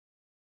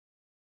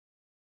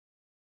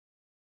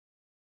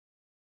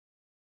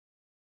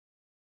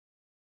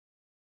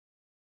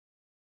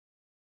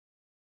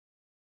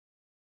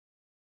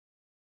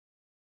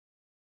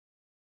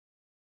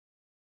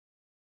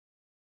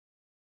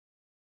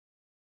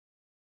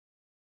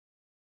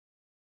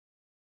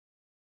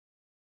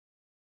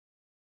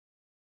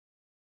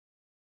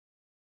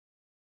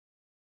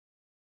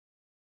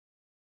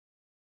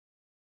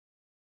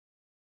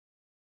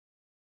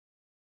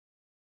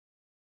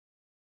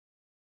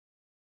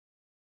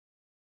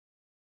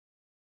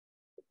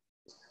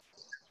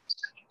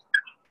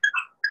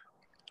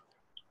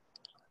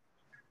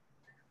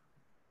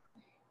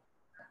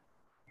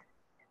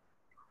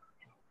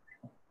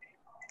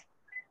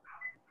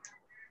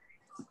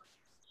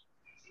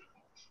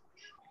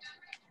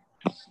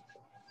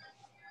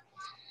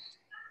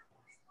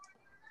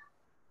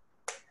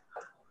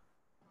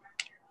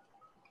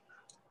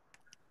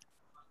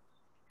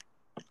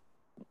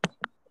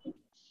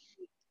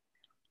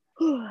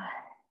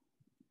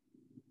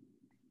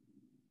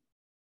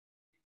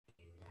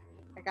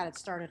I got it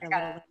started a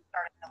little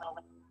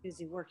bit.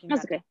 Busy working.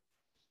 That's okay.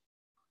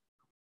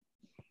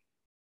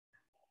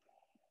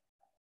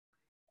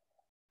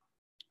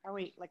 I'll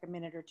wait like a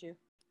minute or two.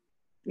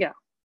 Yeah.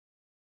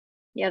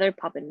 Yeah, they're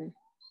popping in.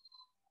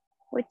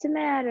 What's the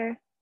matter?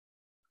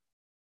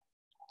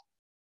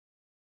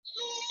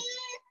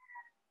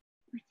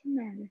 What's the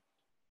matter?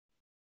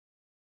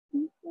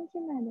 What's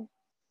the matter?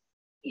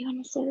 You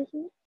want to sit with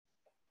me?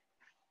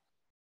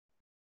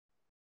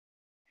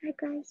 Hi,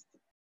 guys.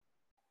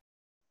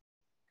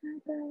 Hi,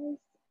 guys.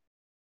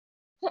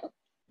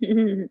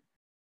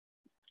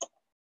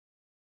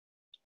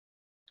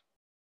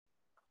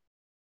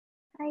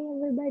 Hi,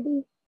 everybody.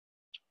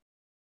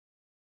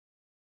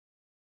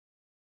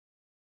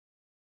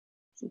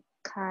 See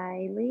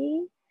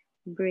Kylie,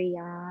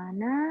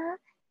 Brianna,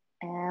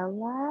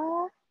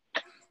 Ella.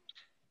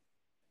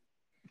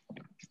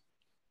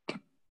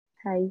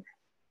 Hi.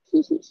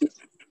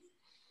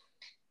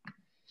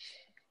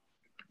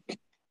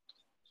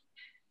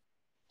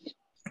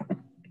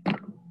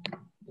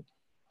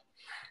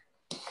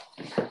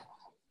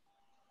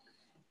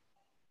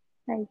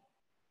 Hi.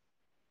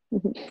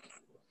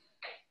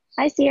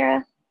 Hi,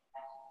 Sierra.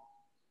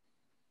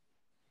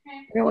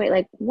 We're gonna wait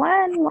like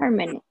 1 more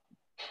minute.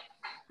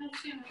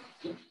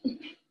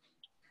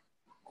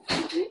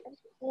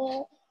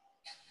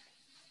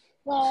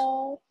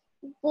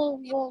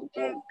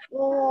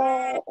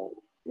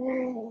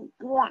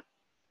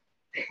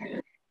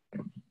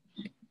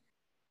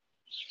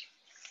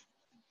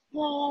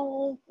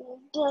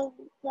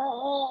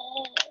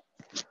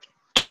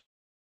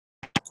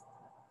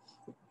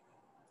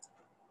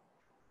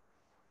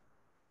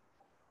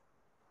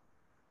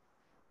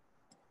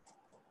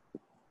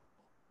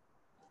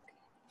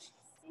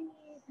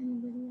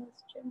 Anybody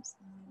else jumps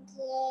in?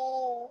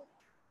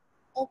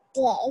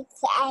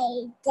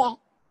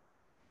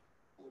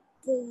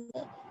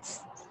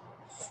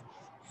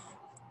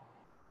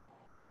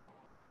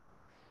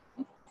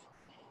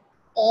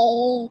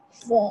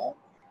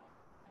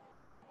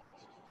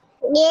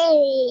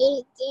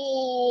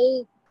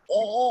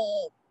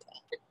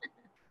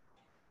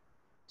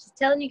 Just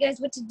telling you guys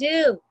what to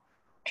do.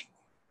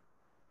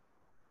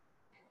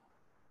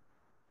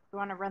 You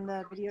want to run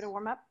the video to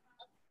warm up?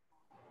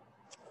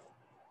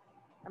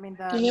 I mean,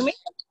 Can you hear me?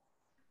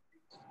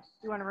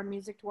 You want to run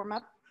music to warm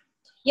up?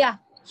 Yeah.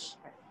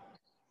 Okay.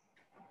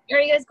 All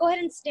right, you guys, go ahead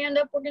and stand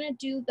up. We're gonna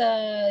do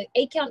the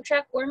 8-count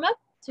track warm up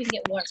so we can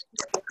get warm.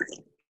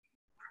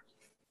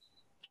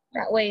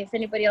 That way, if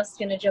anybody else is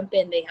gonna jump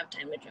in, they have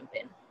time to jump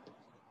in.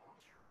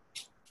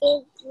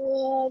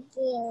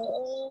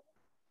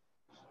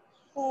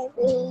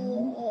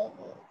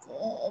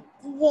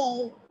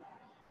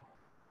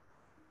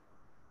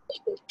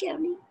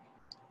 County.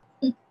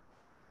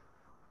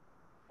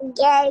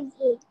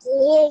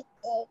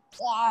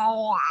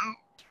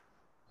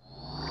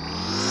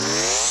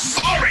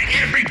 All right,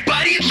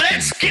 everybody,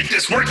 let's get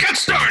this workout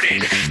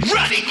started.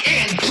 Running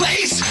in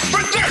place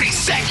for 30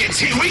 seconds.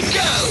 Here we go.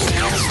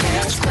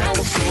 Dance, grab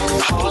the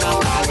feeling, hold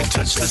on while we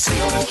touch the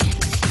ceiling.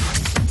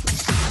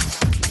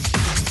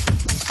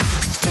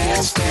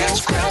 Dance,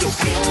 grab the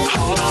feeling,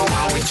 hold on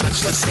while we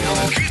touch the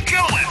ceiling. Keep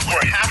going,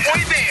 we're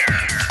halfway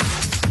there.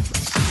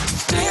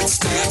 Dance,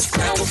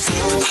 grab the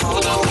feeling,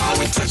 hold on while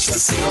we touch the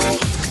ceiling.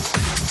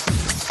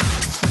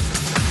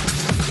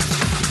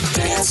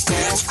 Dance,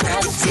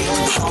 grab the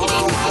feeling, hold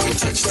on while we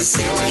touch the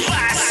ceiling.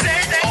 Last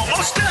set,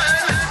 almost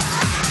done.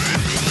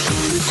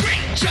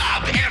 Great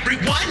job,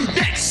 everyone.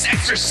 Next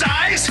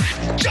exercise,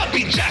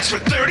 jumping jacks for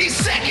 30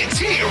 seconds.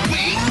 Here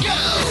we go.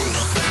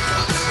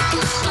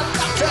 I've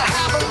got to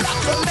have a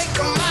lot to make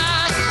a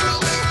mind.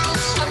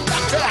 I've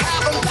got to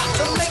have a lot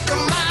to make a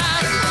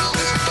mind.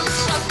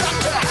 I've got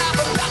to have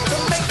a lot to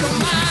make a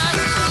mind.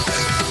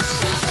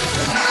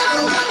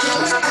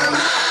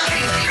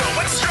 Keep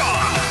going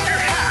strong. You're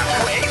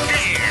halfway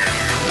there.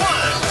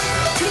 1,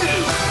 2,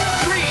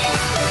 3,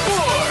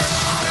 4.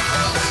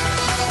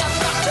 I've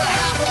got to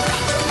have a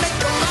lot to make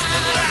a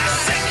mind.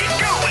 Last second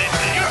going.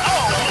 You're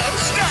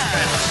almost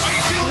done. Are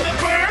you feeling the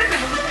burn?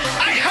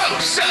 I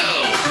hope so.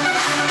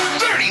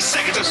 30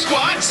 seconds of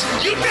squats.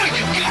 You know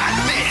you got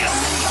this.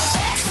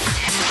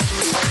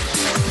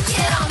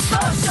 Get on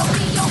board, show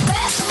me your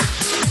best.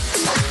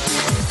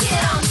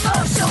 Get on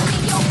board, show me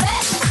your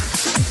best.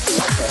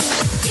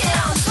 Get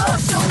on board,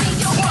 show me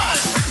your 1,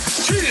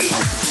 2,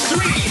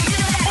 3,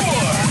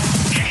 4.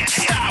 Can't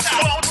stop,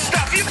 won't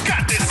stop. You've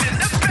got this in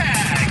the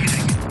bag.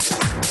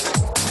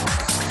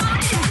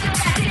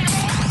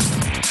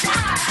 I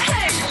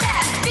heard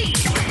that beat.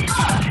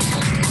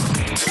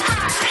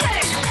 I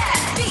heard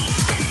that beat.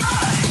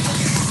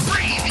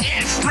 Breathe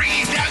in,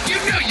 breathe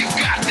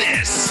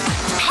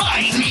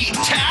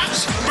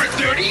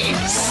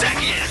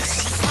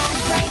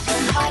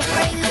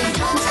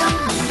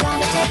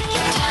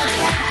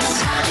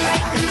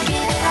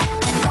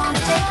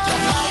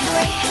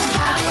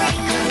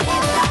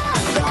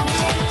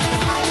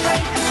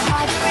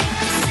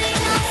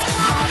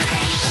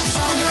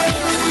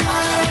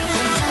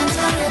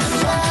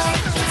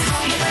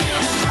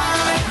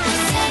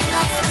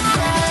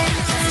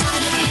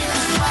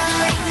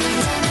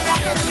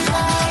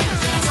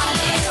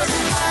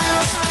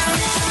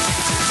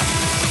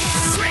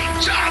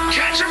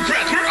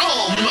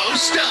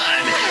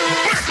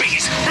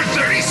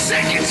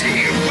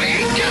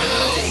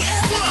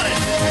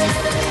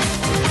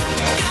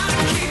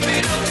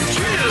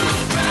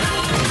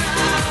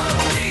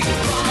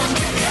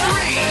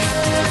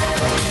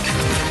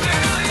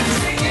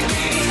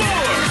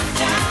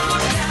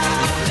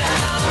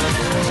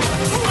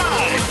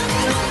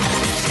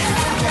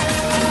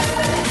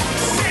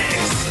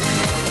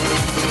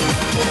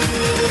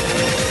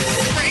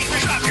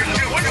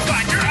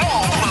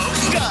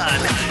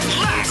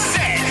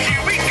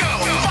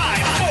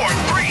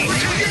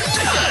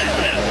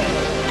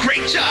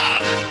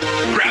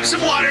Grab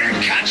some water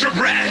and catch your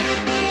breath.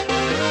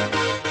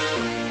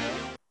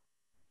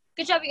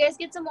 Good job, you guys.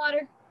 Get some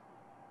water.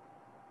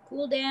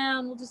 Cool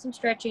down. We'll do some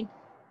stretching.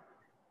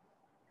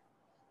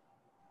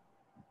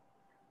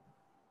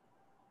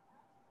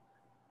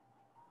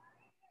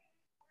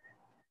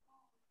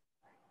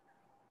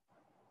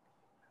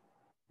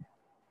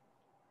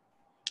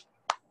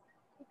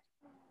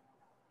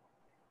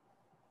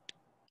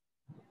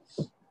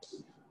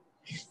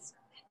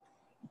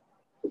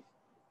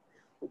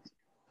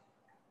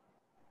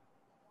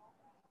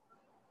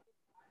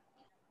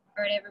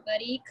 All right,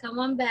 everybody, come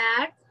on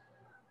back.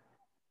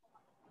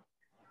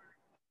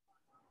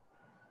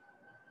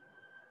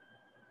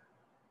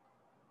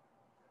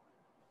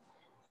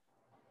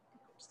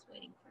 Just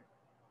waiting for.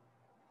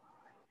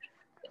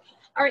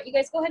 All right, you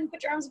guys, go ahead and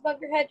put your arms above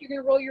your head. You're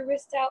gonna roll your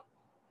wrists out.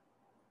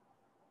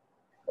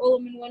 Roll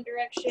them in one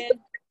direction.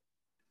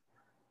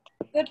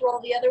 Good, roll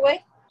the other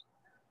way.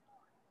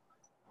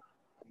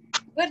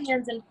 Good,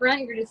 hands in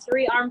front. You're gonna do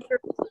 3 arm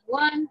circles in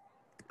one.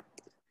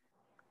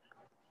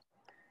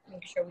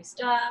 Make sure we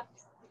stop.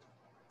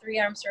 3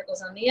 arm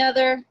circles on the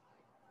other.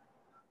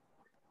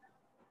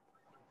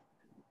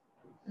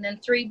 And then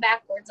 3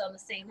 backwards on the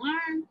same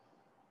arm.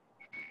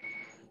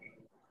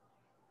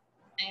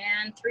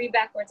 And 3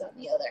 backwards on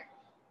the other.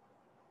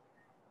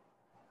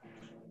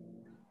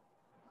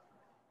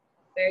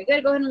 Very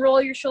good. Go ahead and roll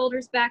your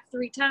shoulders back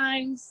 3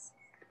 times.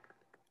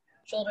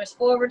 Shoulders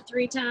forward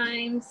 3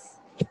 times.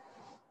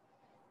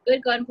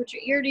 Good. Go ahead and put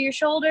your ear to your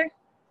shoulder.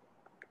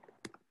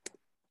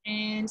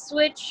 And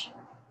switch.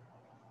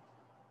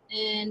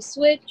 And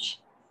switch.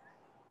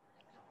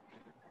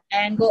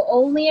 And go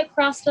only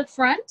across the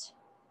front.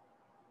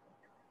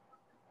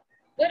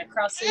 Good.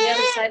 Across to the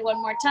other side one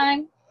more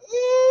time.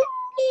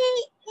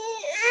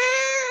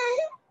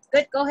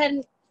 Good. Go ahead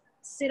and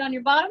sit on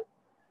your bottom.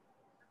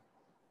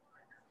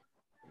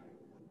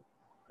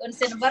 Go ahead and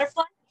sit in a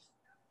butterfly.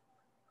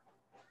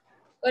 Go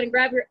ahead and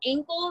grab your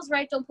ankles,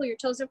 right? Don't pull your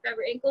toes up, grab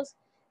your ankles.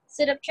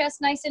 Sit up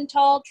chest nice and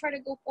tall. Try to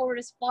go forward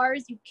as far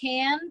as you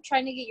can.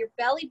 Trying to get your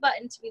belly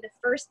button to be the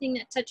first thing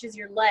that touches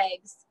your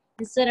legs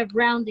instead of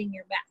rounding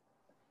your back.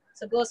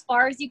 So go as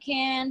far as you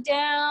can,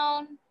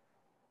 down.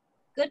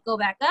 Good, go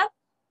back up.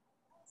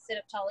 Sit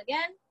up tall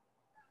again.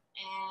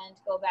 And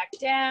go back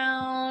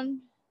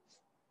down.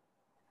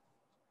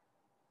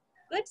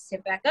 Good,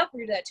 sit back up.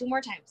 We're gonna do that 2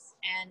 more times.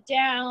 And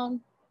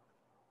down.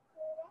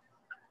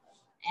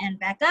 And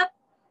back up.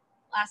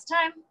 Last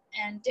time.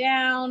 And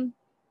down.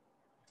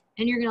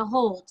 And you're gonna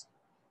hold.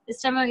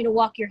 This time I want you to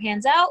walk your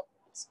hands out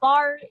as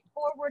far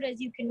forward as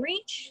you can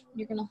reach.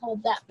 You're gonna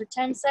hold that for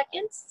 10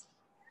 seconds.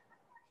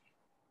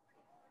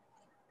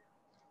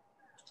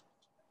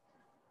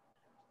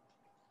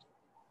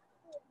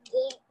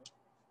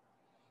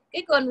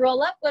 Good, go ahead and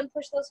roll up. Go ahead and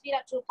push those feet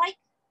out to a pike.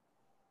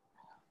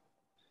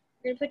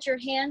 You're gonna put your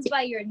hands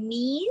by your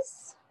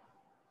knees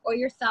or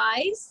your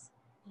thighs.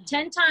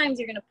 10 times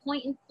you're gonna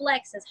point and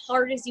flex as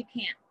hard as you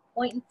can.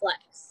 Point and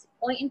flex.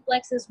 Point and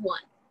flex is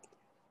 1.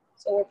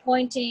 So we're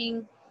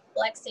pointing,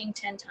 flexing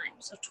 10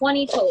 times. So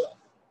 20 total.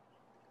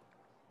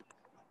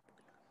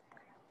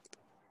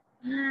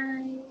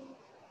 5,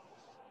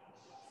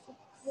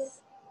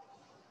 6,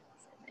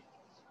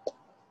 7.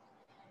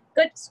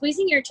 Good.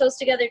 Squeezing your toes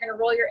together, you're going to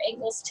roll your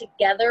ankles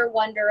together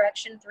one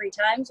direction 3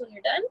 times when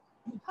you're done.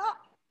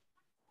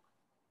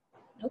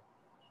 Nope.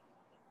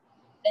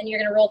 Then you're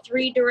going to roll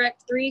 3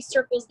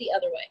 circles the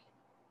other way.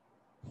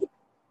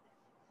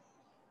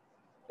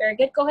 Very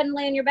good. Go ahead and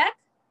lay on your back.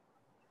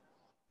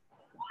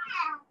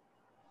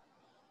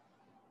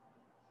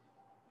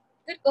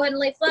 Good. Go ahead and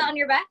lay flat on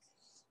your back.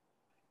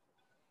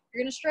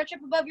 You're going to stretch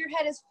up above your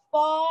head as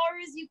far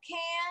as you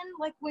can,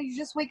 like when you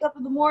just wake up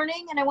in the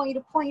morning, and I want you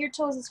to point your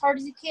toes as hard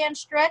as you can,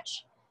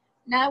 stretch.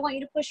 Now I want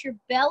you to push your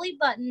belly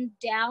button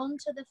down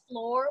to the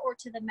floor or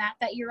to the mat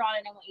that you're on,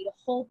 and I want you to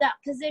hold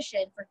that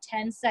position for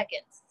 10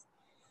 seconds.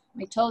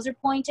 My toes are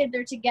pointed,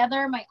 they're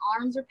together, my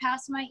arms are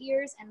past my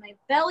ears, and my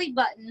belly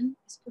button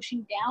is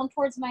pushing down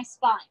towards my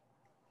spine.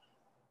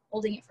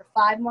 Holding it for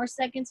 5 more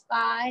seconds.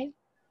 5,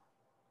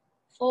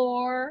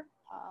 4,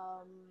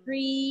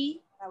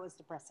 3. That was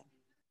depressing.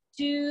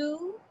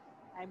 2.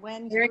 I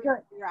went Very to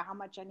good. figure out how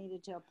much I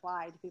needed to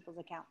apply to people's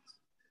accounts.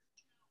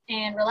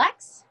 And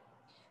relax.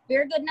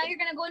 Very good. Now you're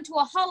going to go into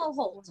a hollow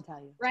hold, I'll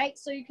tell you. right?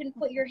 So you can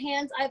put your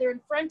hands either in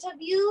front of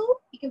you.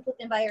 You can put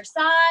them by your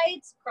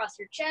sides, across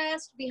your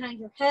chest, behind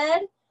your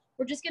head.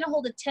 We're just going to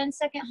hold a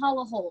 10-second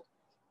hollow hold.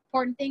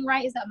 Important thing,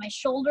 right, is that my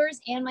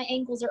shoulders and my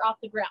ankles are off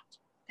the ground.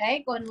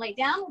 Okay, go ahead and lay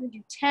down. We're going to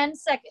do 10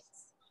 seconds.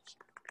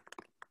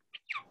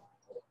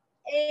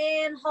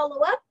 And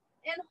hollow up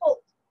and hold.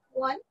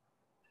 1,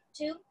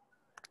 2,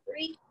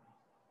 3,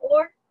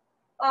 4,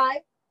 5,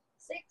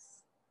 6,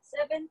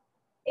 7,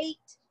 8,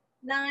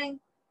 9,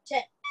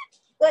 10.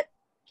 Good.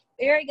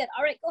 Very good.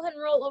 All right, go ahead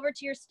and roll over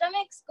to your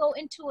stomachs. Go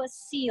into a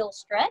seal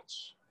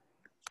stretch.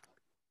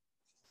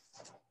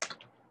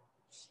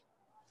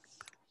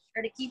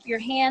 Try to keep your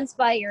hands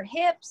by your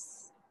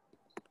hips.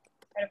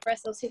 Try to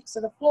press those hips to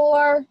the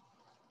floor,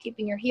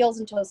 keeping your heels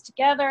and toes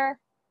together.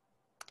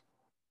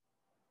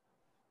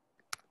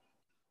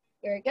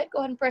 Very good. Go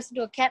ahead and press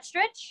into a cat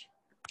stretch.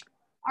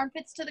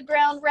 Armpits to the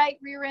ground, right,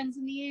 rear ends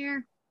in the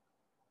air.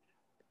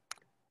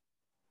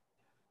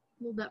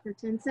 Hold that for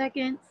 10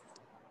 seconds.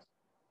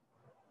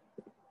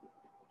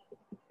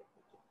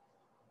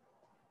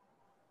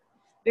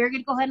 Very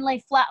good. Go ahead and lay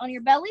flat on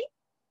your belly.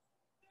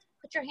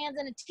 Put your hands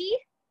in a T.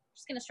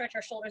 Just going to stretch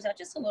our shoulders out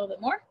just a little bit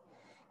more.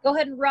 Go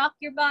ahead and rock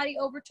your body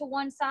over to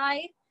one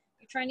side.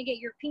 You're trying to get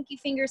your pinky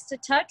fingers to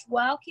touch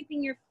while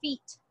keeping your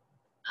feet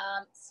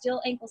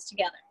still ankles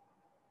together.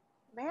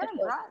 Man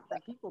brought the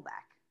people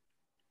back.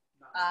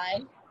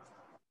 5,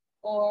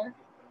 4,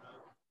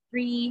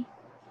 3,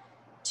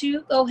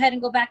 2. Go ahead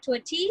and go back to a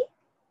T.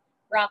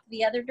 Rock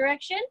the other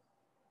direction.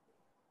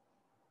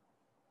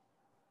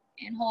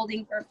 And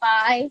holding for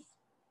 5,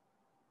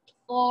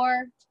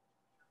 4,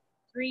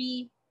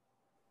 3,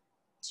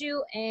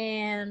 2,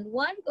 and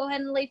 1. Go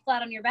ahead and lay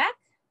flat on your back.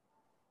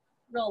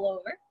 Roll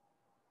over.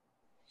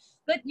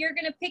 But you're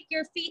going to pick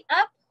your feet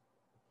up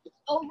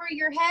over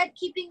your head,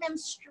 keeping them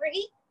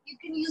straight. You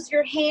can use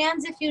your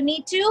hands if you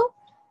need to,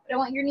 but I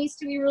want your knees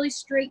to be really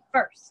straight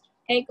first.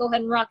 Okay, go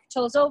ahead and rock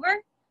your toes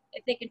over.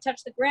 If they can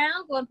touch the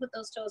ground, go ahead and put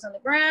those toes on the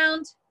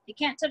ground. If you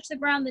can't touch the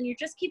ground, then you're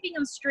just keeping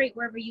them straight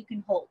wherever you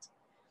can hold.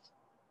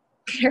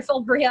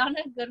 Careful,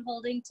 Brianna. Good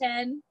holding.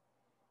 10,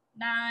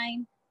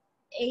 9,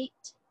 8,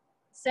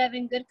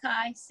 7. Good,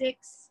 Kai.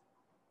 6,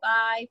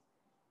 5,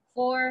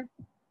 4,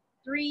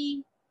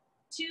 3,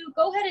 2.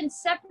 Go ahead and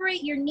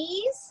separate your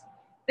knees.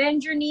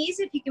 Bend your knees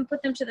if you can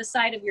put them to the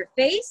side of your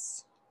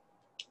face.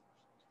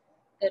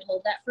 Good.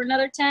 Hold that for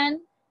another 10,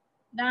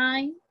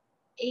 9,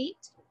 8,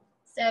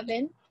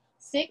 7,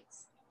 6,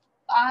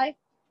 5,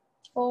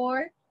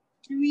 4,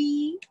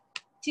 3,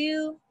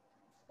 2,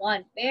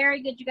 1.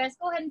 Very good. You guys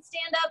go ahead and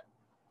stand up.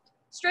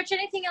 Stretch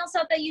anything else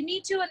out that you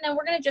need to, and then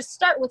we're going to just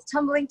start with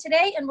tumbling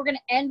today, and we're going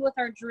to end with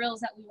our drills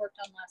that we worked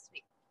on last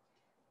week.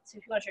 So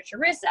if you want to stretch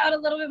your wrists out a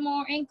little bit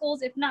more,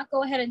 ankles, if not,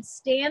 go ahead and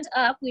stand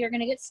up. We are going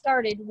to get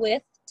started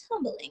with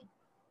tumbling.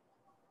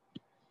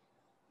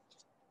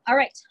 All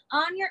right,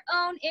 on your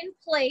own in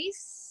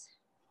place.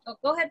 Oh,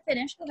 go ahead,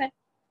 finish. Go ahead.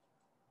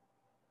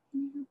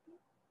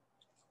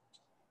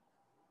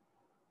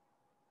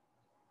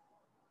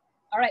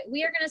 All right,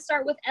 we are going to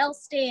start with L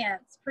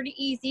stands. Pretty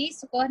easy,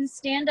 so go ahead and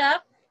stand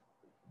up.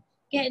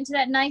 Get into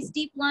that nice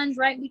deep lunge,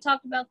 right? We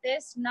talked about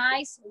this.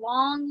 Nice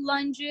long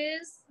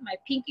lunges. My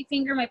pinky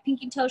finger, my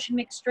pinky toe should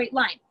make a straight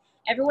line.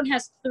 Everyone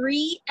has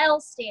 3 L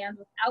stands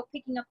without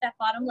picking up that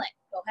bottom leg.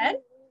 Go ahead.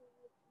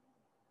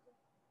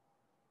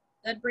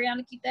 Good,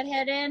 Brianna, keep that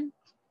head in.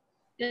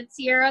 Good,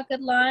 Sierra,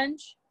 good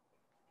lunge.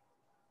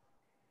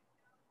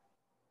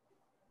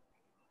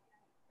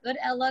 Good,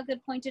 Ella,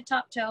 good pointed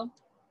top toe.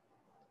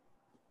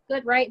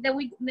 Good, right? Then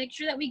we make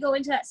sure that we go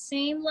into that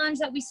same lunge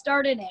that we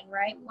started in,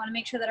 right? We want to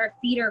make sure that our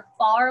feet are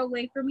far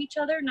away from each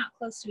other, not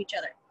close to each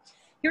other.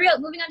 Here we go,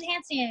 moving on to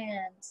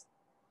handstands.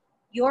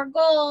 Your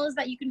goal is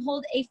that you can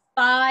hold a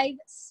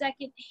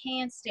 5-second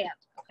handstand,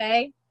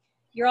 okay?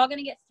 You're all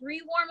gonna get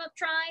 3 warm-up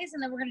tries,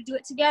 and then we're gonna do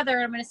it together.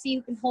 I'm gonna see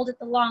who can hold it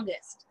the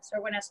longest. So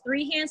everyone has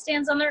 3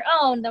 handstands on their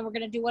own, then we're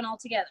gonna do one all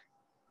together.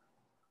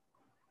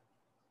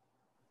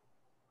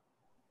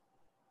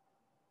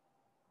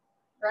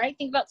 Right,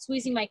 think about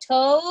squeezing my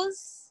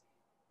toes.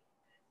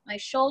 My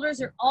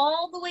shoulders are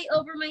all the way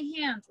over my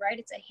hands, right?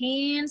 It's a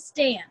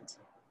handstand.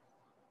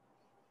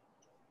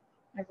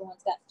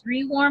 Everyone's got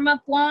 3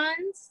 warm-up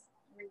ones.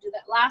 We're gonna do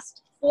that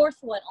last 4th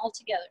one all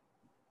together.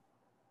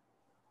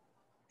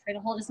 Try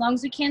to hold as long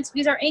as we can.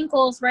 Squeeze our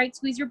ankles, right?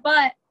 Squeeze your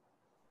butt.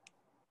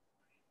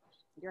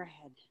 Your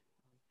head.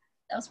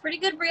 That was pretty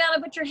good,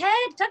 Brianna. Put your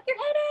head, tuck your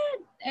head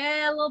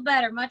in. A little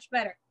better, much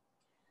better.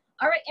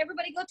 All right,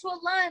 everybody go to a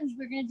lunge.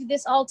 We're gonna do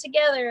this all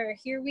together.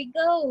 Here we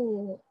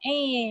go.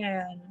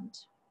 And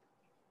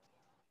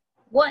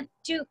 1,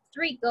 2,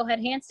 3. Go ahead,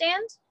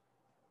 handstand.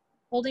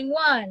 Holding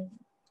 1,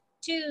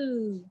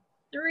 2,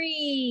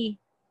 3,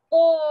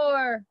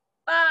 4,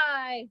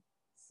 5,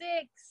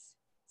 6,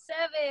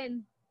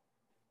 7.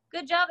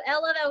 Good job,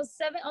 Ella. That was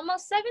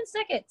almost 7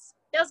 seconds.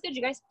 That was good,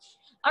 you guys.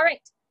 All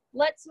right,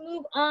 let's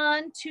move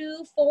on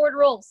to forward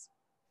rolls.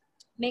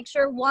 Make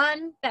sure,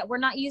 1, that we're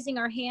not using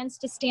our hands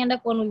to stand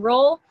up when we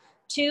roll.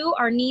 2,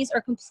 our knees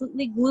are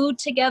completely glued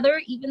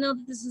together. Even though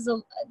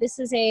this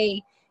is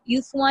a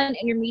youth one,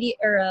 intermediate,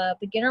 or a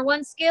beginner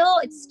one skill,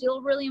 it's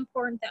still really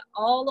important that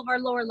all of our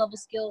lower level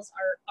skills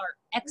are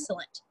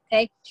excellent,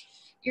 okay?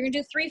 You're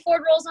gonna do 3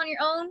 forward rolls on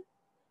your own.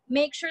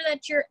 Make sure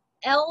that your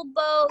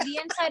the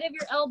inside of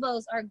your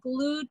elbows are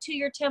glued to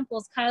your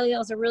temples. Kylie, that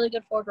was a really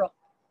good forward roll.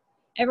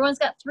 Everyone's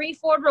got 3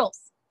 forward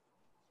rolls.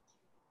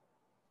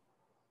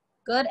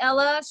 Good,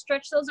 Ella.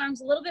 Stretch those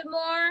arms a little bit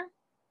more.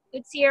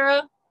 Good,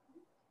 Sierra.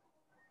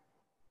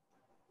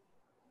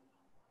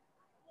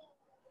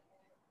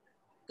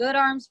 Good,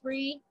 arms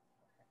free.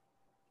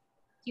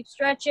 Keep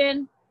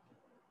stretching.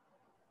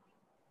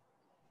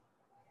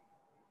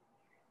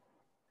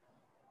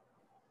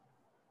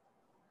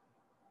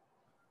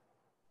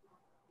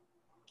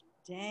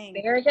 Dang.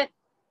 Very good.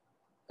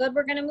 Good,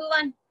 we're gonna move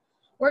on.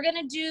 We're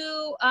gonna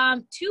do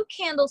 2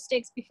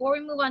 candlesticks before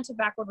we move on to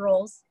backward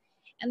rolls.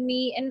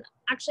 and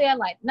actually I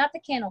lied, not the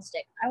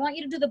candlestick. I want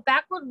you to do the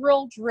backward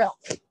roll drill.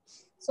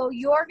 So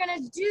you're gonna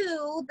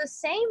do the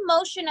same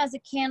motion as a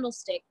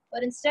candlestick,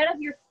 but instead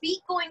of your feet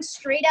going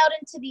straight out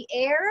into the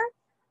air,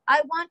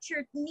 I want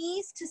your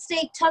knees to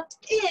stay tucked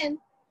in,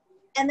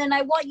 and then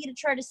I want you to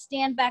try to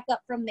stand back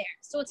up from there.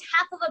 So it's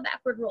half of a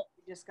backward roll.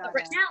 You just But got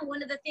right now,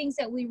 one of the things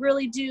that we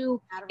really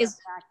do is,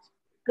 fact.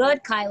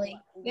 good, Kylie.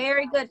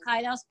 Very good,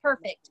 Kylie. That was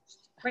perfect.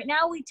 Right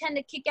now, we tend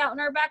to kick out in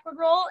our backward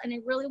roll, and I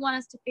really want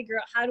us to figure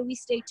out how do we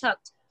stay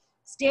tucked.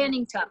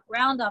 Standing tuck,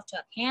 round off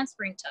tuck,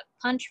 handspring tuck,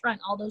 punch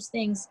front, all those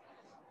things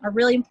are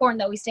really important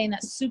that we stay in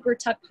that super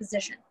tucked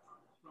position.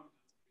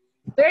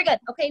 Very good.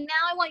 Okay,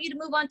 now I want you to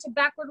move on to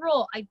backward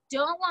roll. I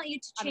don't want you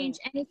to change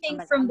anything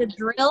from the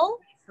drill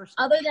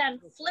other than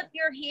flip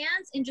your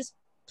hands and just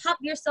pop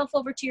yourself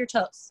over to your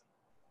toes.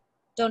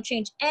 Don't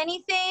change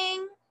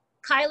anything.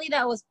 Kylie,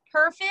 that was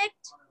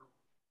perfect.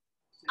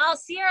 Oh,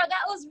 Sierra,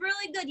 that was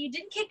really good. You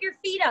didn't kick your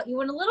feet out. You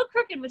went a little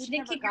crooked, but you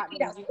didn't kick your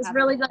feet out. It was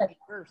really good.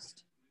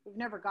 First, we've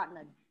never gotten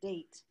a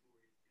date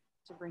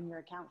to bring your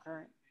account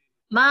current.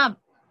 Mom.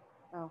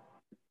 Oh.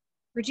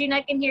 Regina,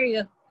 I can hear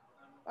you.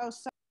 Oh,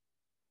 sorry.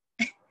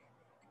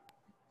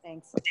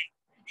 Thanks.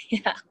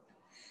 Yeah.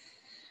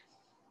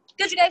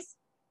 Good, you guys.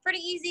 Pretty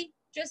easy.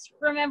 Just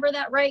remember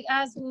that right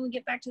as when we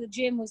get back to the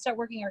gym, we start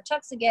working our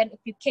tucks again.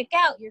 If you kick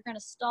out, you're going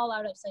to stall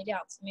out upside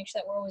down. So make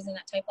sure that we're always in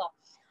that tight ball.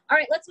 All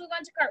right, let's move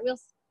on to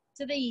cartwheels,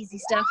 to the easy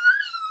stuff.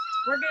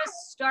 We're going to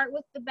start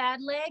with the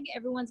bad leg.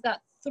 Everyone's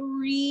got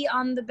 3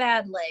 on the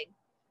bad leg.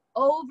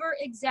 Over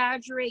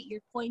exaggerate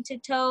your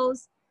pointed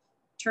toes.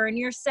 Turn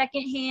your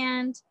second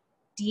hand.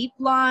 Deep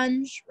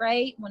lunge,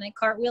 right? When I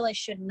cartwheel, I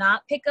should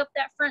not pick up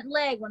that front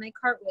leg when I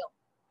cartwheel.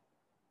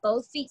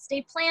 Both feet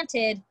stay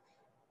planted.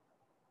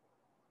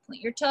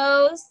 Point your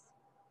toes.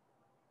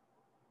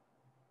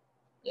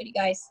 Good, you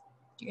guys.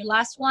 Do your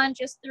last one,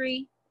 just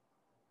 3.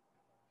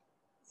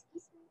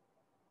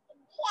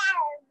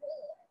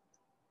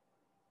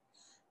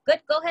 Good,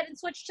 go ahead and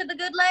switch to the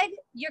good leg.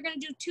 You're gonna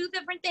do 2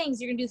 different things.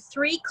 You're gonna do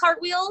 3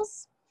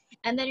 cartwheels,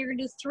 and then you're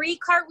gonna do 3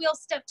 cartwheel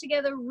step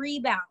together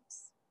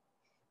rebounds.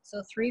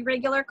 So 3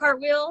 regular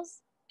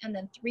cartwheels, and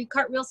then 3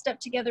 cartwheel step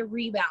together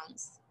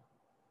rebounds.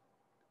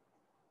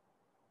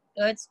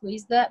 Good,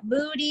 squeeze that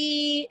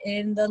booty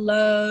in the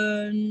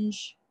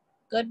lunge.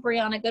 Good,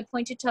 Brianna, good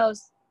pointed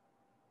toes.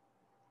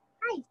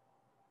 Hi.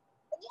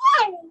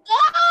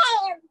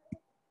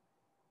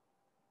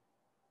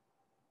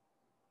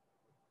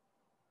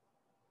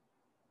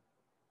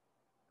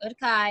 Good,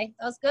 Kai.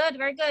 That was good,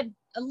 very good.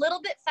 A little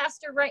bit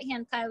faster right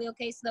hand, Kylie,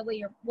 okay? So that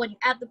way when you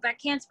add the back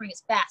handspring,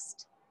 it's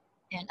fast.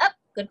 And up,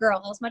 good girl,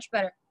 that was much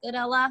better. Good,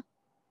 Ella.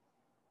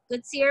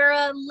 Good,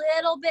 Sierra, a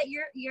little bit,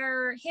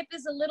 your hip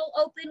is a little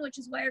open, which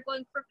is why you're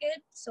going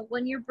crooked. So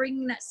when you're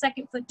bringing that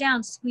second foot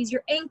down, squeeze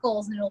your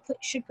ankles and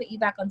should put you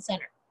back on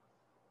center.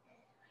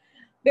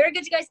 Very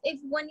good, you guys.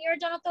 When you're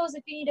done with those,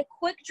 if you need a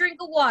quick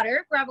drink of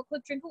water, grab a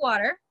quick drink of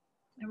water,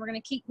 and we're gonna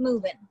keep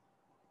moving.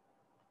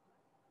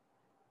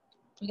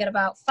 We got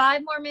about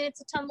 5 more minutes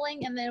of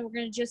tumbling, and then we're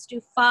gonna just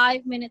do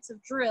 5 minutes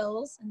of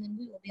drills, and then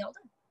we will be all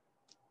done.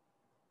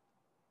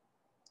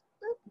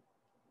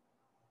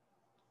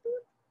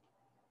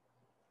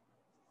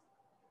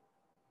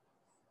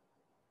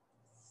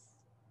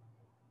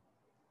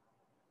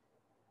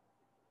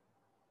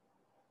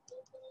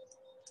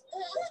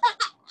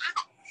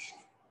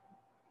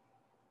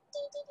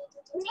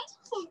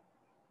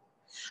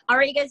 All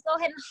right, you guys, go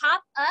ahead and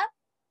hop up.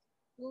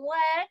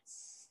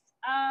 Let's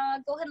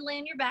go ahead and lay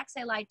on your backs.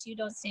 I lied to you,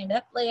 don't stand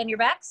up. Lay on your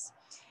backs.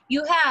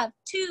 You have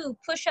 2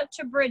 push-up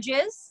to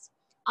bridges.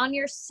 On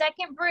your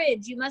second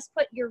bridge, you must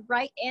put your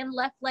right and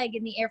left leg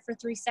in the air for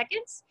 3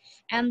 seconds.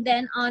 And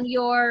then on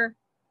your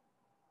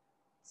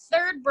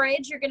third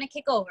bridge, you're gonna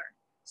kick over.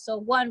 So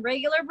 1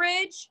 regular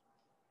bridge,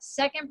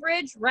 second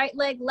bridge, right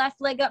leg,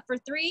 left leg up for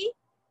 3.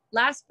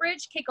 Last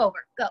bridge, kick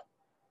over, go.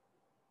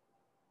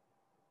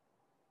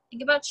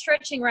 Think about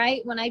stretching,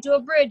 right? When I do a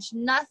bridge,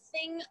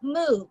 nothing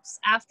moves.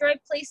 After I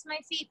place my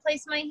feet,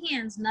 place my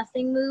hands,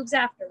 nothing moves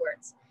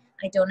afterwards.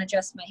 I don't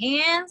adjust my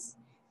hands.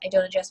 I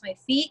don't adjust my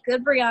feet.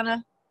 Good,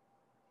 Brianna.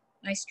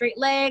 Nice straight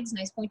legs,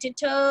 nice pointed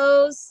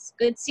toes.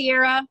 Good,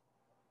 Sierra.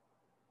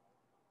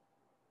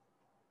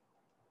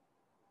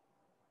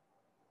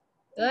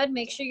 Good,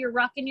 make sure you're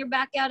rocking your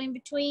back out in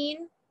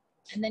between.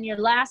 And then your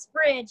last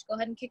bridge, go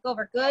ahead and kick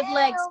over. Good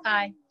legs,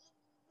 Kai.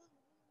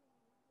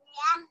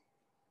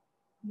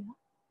 Yeah.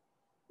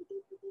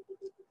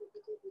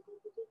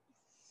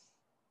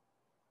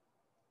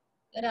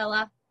 Good,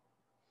 Ella.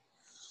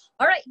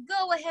 All right,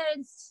 go ahead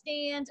and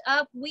stand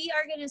up. We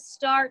are going to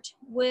start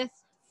with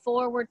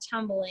forward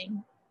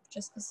tumbling,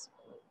 just to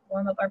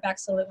warm up our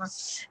backs a little bit more.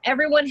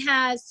 Everyone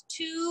has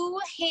 2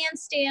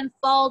 handstand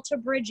fall to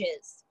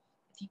bridges.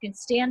 If you can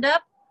stand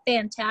up,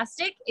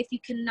 fantastic. If you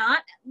cannot,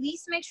 at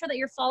least make sure that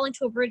you're falling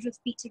to a bridge with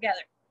feet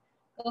together.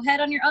 Go ahead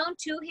on your own,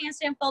 2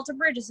 handstand fall to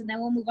bridges, and then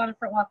we'll move on to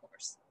front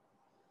walkovers.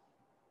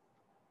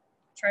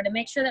 Try to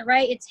make sure that,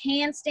 right, it's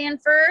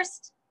handstand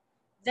first,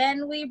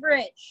 then we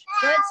bridge.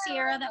 Good,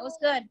 Sierra, that was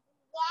good.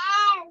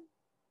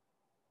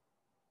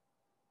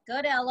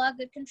 Good, Ella.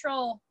 Good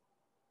control.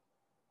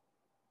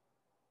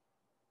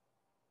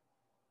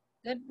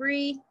 Good,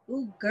 Bree.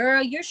 Ooh,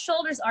 girl, your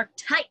shoulders are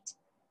tight.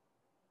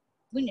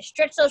 We need to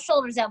stretch those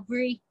shoulders out,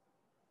 Bree.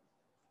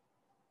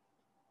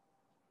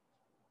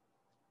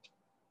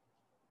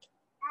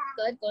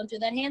 Good, going through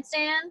that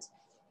handstand.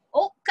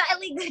 Oh,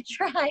 Kylie, good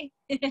try.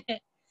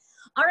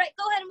 All right,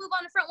 go ahead and move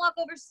on to front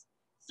walkovers.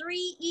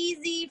 3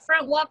 easy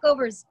front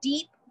walkovers.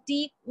 Deep,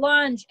 deep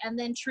lunge, and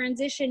then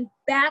transition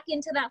back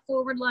into that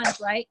forward lunge,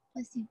 right?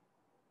 Bless you.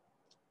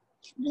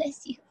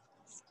 Bless you.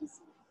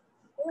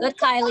 Good,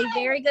 Kylie.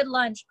 Very good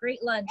lunge.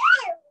 Great lunge.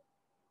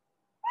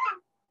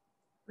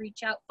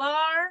 Reach out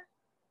far.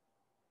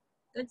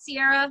 Good,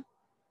 Sierra.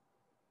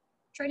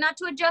 Try not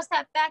to adjust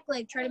that back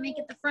leg. Try to make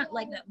it the front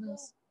leg that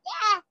moves.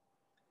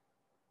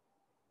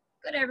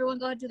 Good, everyone.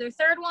 Go ahead and do their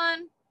third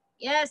one.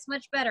 Yes,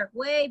 much better.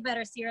 Way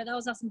better, Sierra. That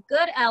was awesome.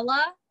 Good,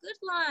 Ella. Good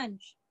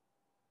lunge.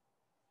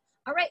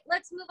 All right,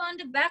 let's move on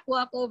to back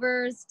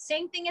walkovers.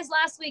 Same thing as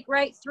last week,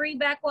 right? 3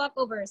 back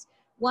walkovers.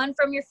 1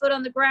 from your foot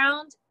on the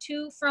ground,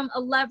 2 from a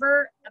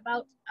lever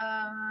about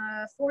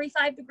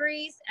 45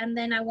 degrees, and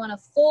then I want a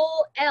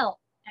full L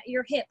at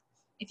your hip.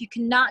 If you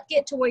cannot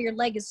get to where your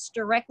leg is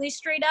directly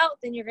straight out,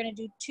 then you're gonna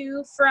do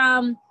 2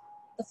 from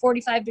the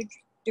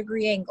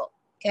 45-degree angle,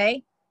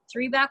 okay?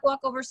 3 back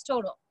walkovers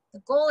total.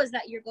 The goal is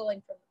that you're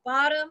going from the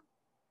bottom,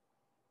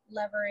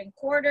 levering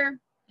quarter,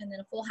 and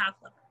then a full half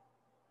lever.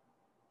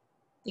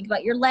 Think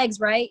about your legs,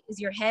 right? Is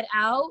your head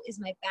out? Is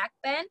my back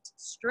bent?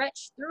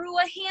 Stretch through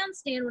a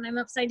handstand when I'm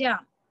upside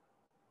down.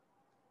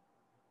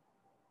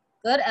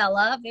 Good,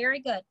 Ella. Very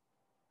good.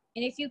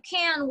 And if you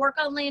can, work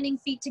on landing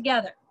feet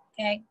together,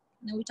 okay?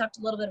 I know we talked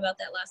a little bit about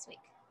that last week.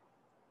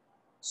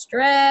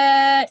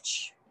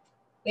 Stretch.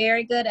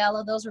 Very good,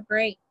 Ella. Those were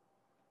great.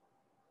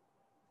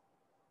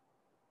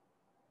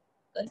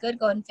 Good, good.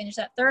 Go ahead and finish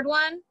that third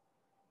one.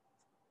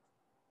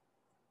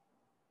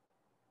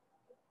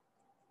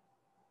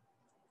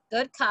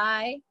 Good,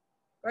 Kai.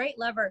 Great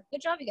lever. Good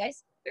job, you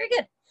guys. Very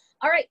good.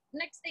 All right,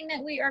 next thing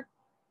that we are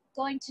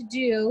going to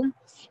do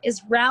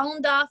is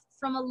round off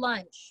from a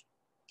lunge,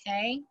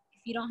 okay?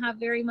 If you don't have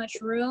very much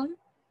room,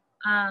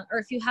 or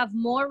if you have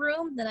more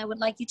room, then I would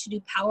like you to do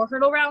power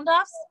hurdle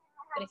round-offs.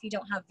 But if you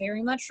don't have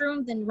very much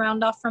room, then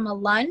round off from a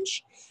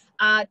lunge.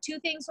 2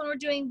 things when we're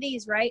doing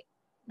these, right?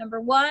 Number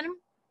 1,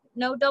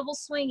 no double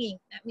swinging.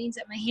 That means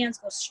that my hands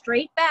go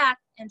straight back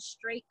and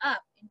straight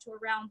up into a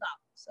round off.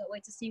 So it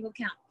waits a single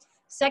count.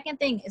 Second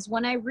thing is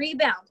when I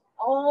rebound,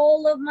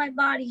 all of my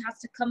body has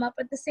to come up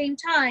at the same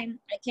time.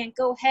 I can't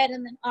go head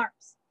and then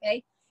arms,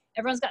 okay?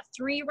 Everyone's got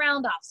 3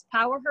 round offs,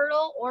 power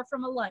hurdle or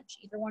from a lunge.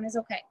 Either one is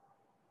okay.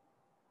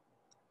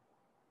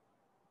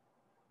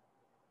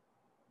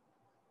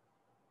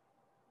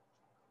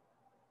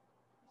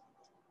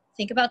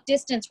 Think about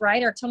distance,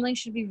 right? Our tumbling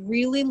should be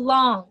really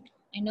long.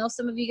 I know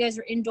some of you guys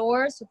are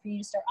indoors, so if you need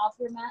to start off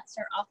your mat,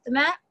 start off the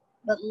mat.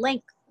 But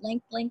length,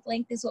 length, length,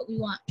 length is what we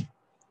want.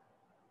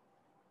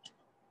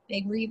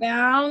 Big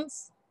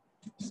rebounds.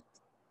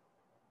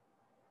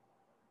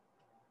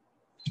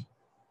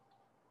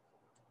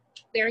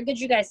 Very good,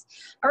 you guys.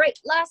 All right,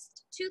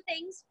 last 2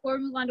 things before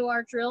we move on to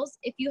our drills.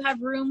 If you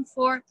have room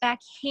for back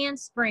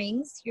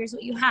handsprings, here's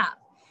what you have.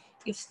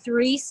 You have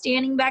 3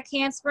 standing back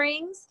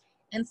handsprings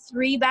and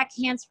 3 back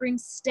handspring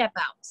step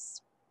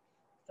outs.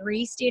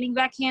 3 standing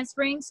back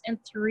handsprings and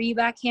 3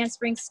 back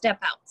handspring step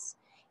outs.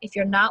 If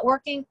you're not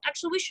working,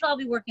 actually we should all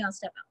be working on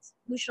step outs.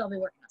 We should all be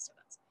working on step outs.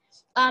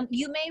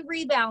 You may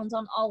rebound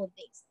on all of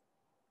these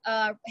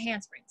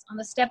handsprings. On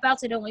the step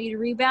outs, I don't want you to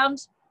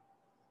rebound.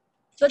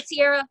 Good,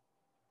 Sierra.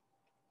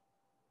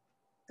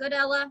 Good,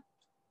 Ella.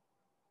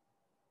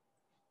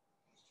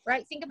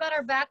 Right, think about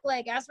our back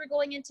leg. As we're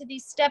going into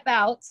these step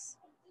outs,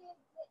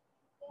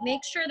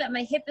 make sure that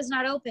my hip is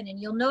not open.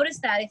 And you'll notice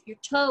that if your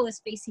toe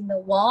is facing the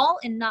wall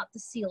and not the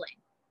ceiling.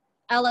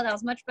 Ella, that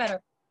was much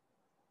better.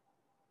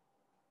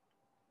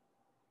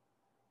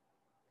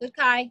 Good,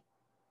 Kai.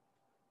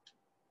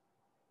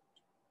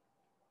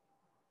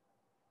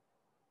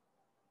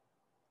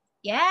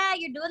 Yeah,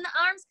 you're doing the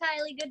arms,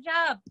 Kylie. Good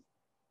job.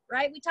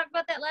 Right, we talked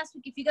about that last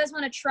week. If you guys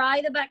want to try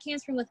the back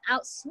handspring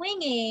without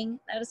swinging,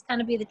 that is kind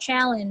of be the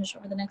challenge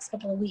over the next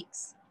couple of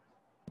weeks.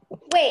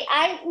 Wait,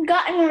 I've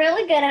gotten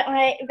really good at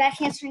my back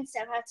handspring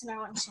step outs and I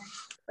want to try.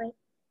 Right.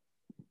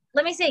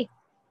 Let me see.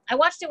 I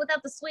watched it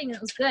without the swing and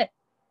it was good.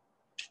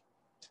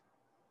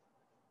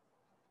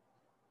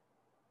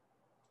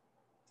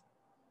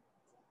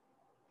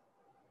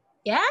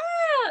 Yeah,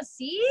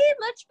 see?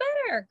 Much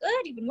better.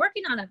 Good. You've been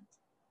working on them.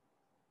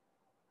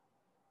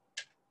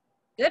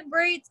 Good,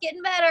 Bree. It's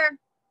getting better.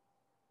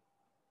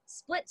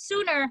 Split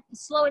sooner and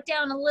slow it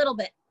down a little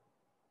bit.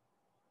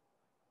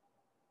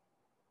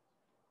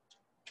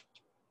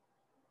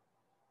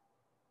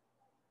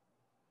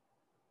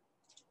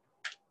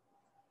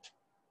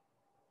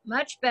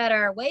 Much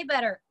better. Way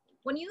better.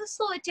 When you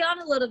slow it down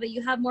a little bit,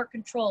 you have more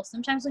control.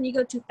 Sometimes when you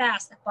go too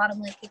fast, that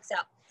bottom leg kicks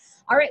out.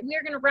 All right, we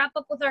are going to wrap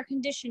up with our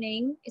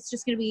conditioning. It's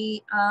just going to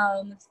be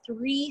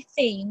 3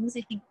 things.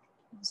 I think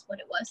That's what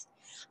it was.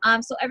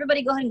 So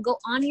everybody go ahead and go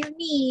on your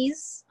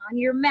knees, on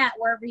your mat,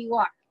 wherever you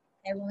are.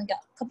 Okay, we only got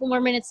a couple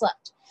more minutes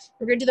left.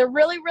 We're gonna do the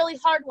really, really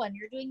hard one.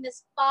 You're doing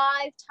this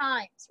 5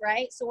 times,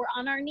 right? So we're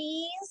on our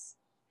knees.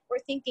 We're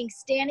thinking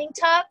standing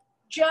tuck,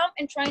 jump,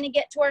 and trying to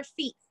get to our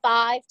feet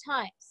 5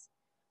 times.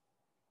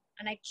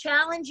 And I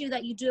challenge you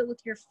that you do it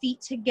with your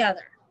feet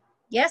together.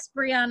 Yes,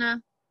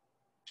 Brianna.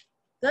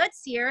 Good,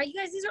 Sierra. You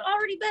guys, these are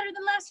already better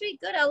than last week.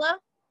 Good, Ella.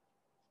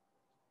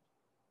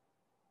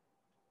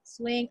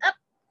 Swing up.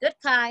 Good,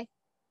 Kai.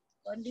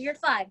 Go and do your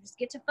 5. Just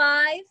get to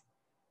 5.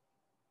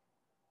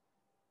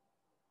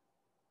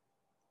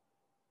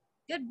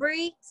 Good,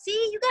 Bree.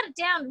 See, you got it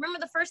down. Remember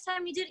the first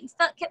time you did it, you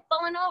kept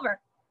falling over.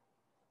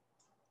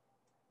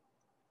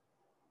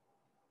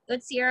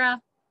 Good,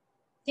 Sierra.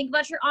 Think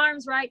about your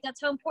arms, right?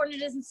 That's how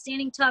important it is in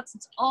standing tucks.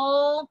 It's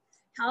all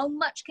how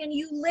much can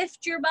you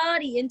lift your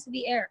body into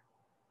the air.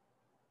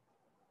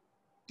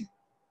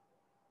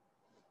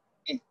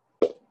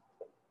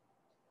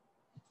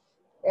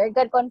 Very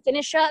good. Go ahead and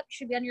finish up.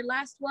 Should be on your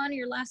last one or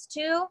your last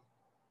 2.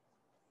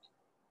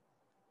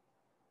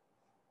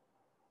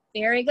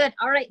 Very good.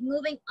 All right,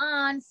 moving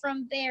on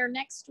from there.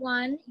 Next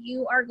one,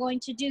 you are going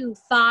to do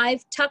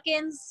 5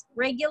 tuck-ins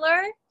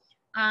regular.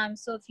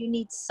 So if you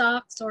need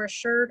socks or a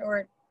shirt or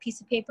a piece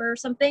of paper or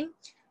something,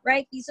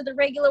 right? These are the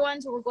regular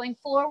ones where we're going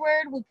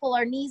forward. We pull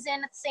our knees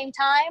in at the same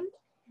time.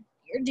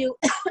 You're do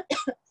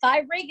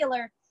 5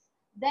 regular.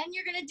 Then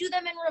you're going to do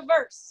them in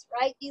reverse,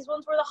 right? These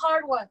ones were the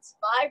hard ones.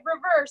 5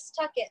 reverse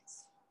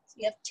tuck-ins. So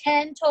you have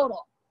 10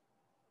 total.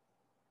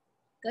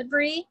 Good,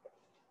 Bree.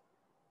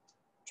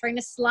 Trying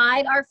to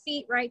slide our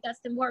feet, right? That's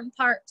the important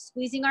part.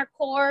 Squeezing our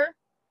core,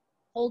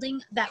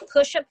 holding that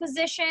push-up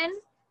position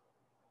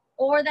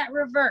or that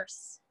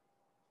reverse.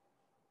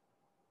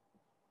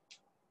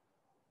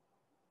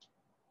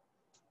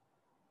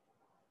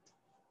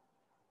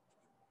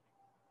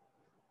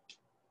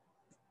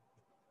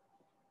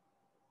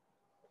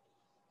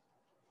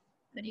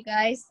 Good, you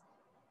guys.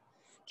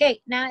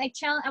 Okay, now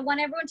I want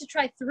everyone to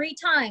try 3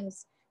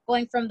 times,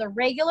 going from the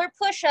regular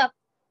push-up,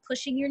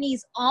 pushing your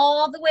knees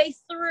all the way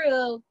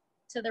through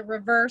to the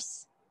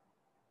reverse.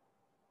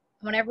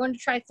 I want everyone to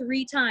try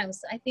 3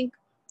 times. I think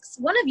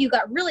one of you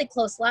got really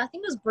close. I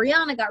think it was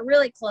Brianna got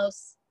really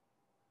close.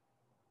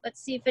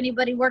 Let's see if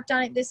anybody worked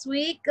on it this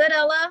week. Good,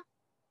 Ella?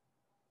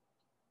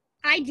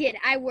 I did.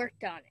 I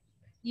worked on it.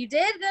 You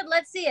did? Good.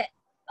 Let's see it.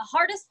 The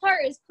hardest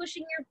part is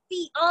pushing your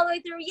feet all the way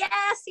through.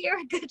 Yes,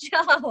 Sierra, good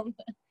job.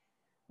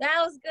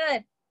 That was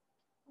good.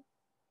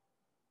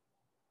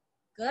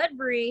 Good,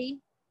 Bree.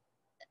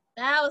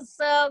 That was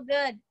so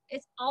good.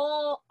 It's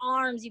all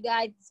arms, you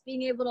guys. It's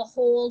being able to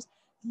hold,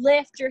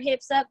 lift your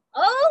hips up.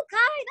 Oh, Kai,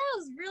 that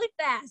was really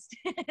fast.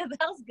 That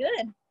was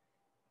good.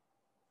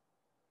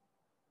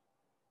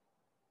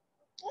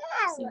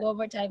 So one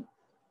more time.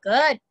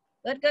 Good.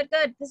 Good, good,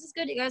 good. This is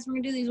good, you guys. We're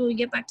going to do these when we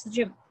get back to the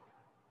gym.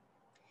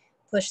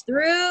 Push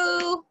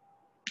through.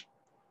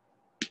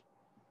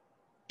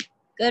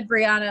 Good,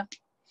 Brianna.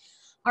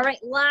 All right,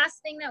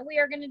 last thing that we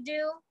are going to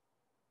do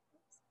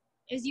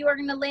is you are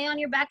going to lay on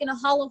your back in a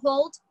hollow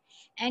hold,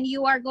 and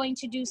you are going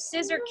to do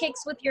scissor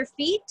kicks with your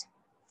feet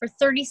for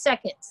 30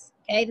 seconds.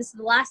 Okay, this is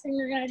the last thing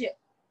we're going to do.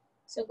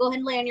 So go ahead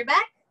and lay on your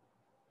back.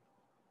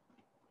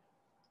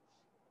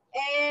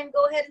 And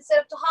go ahead and set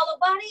up to hollow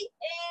body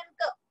and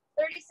go.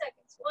 30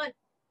 seconds. 1,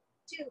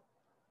 2,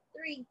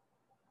 3,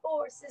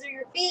 4. Scissor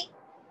your feet.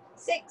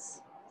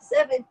 6,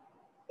 7,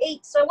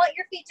 8. So I want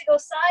your feet to go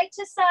side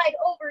to side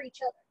over each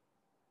other.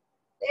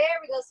 There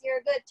we go,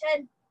 Sierra. Good.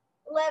 10,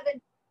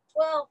 11,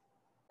 12,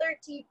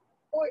 13,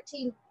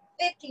 14,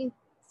 15,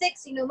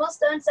 16. Almost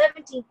done.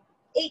 17,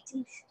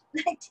 18,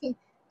 19,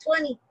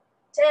 20,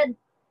 10,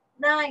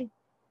 9,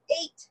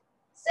 8,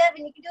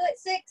 7. You can do it.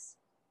 6,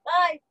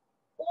 5,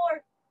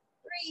 4,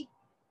 3,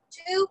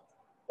 2,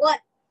 1.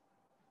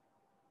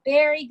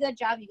 Very good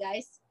job, you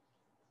guys.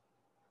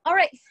 All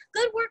right,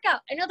 good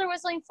workout. I know there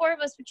was only 4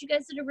 of us, but you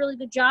guys did a really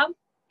good job.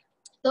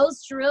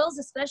 Those drills,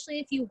 especially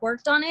if you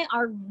worked on it,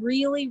 are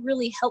really,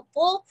 really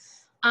helpful.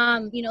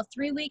 You know,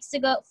 4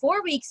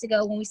 weeks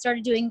ago, when we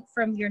started doing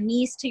from your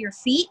knees to your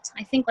feet,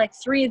 I think like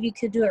 3 of you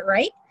could do it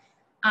right.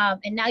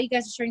 And now you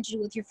guys are starting to do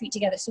it with your feet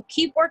together. So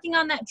keep working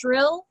on that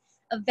drill.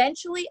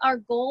 Eventually, our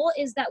goal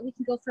is that we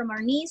can go from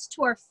our knees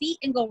to our feet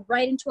and go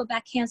right into a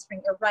back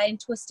handspring or right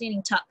into a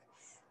standing tuck.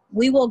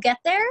 We will get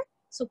there.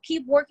 So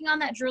keep working on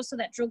that drill so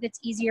that drill gets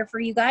easier for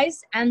you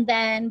guys. And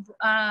then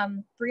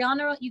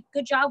Brianna,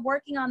 good job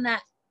working on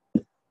that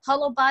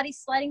hollow body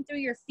sliding through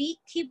your feet.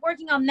 Keep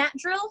working on that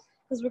drill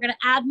because we're going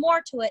to add more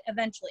to it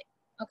eventually.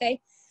 Okay.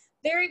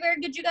 Very,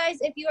 very good, you guys.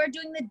 If you are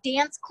doing the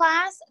dance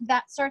class,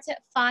 that starts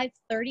at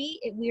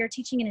 5:30. We are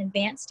teaching an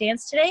advanced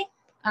dance today.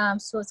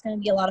 So it's going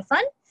to be a lot of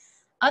fun.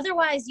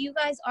 Otherwise, you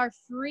guys are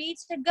free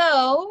to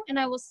go, and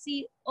I will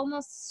see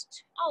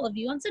almost all of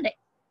you on Sunday.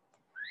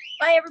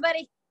 Bye,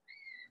 everybody.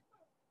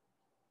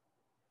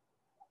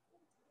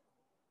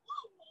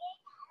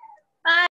 Bye.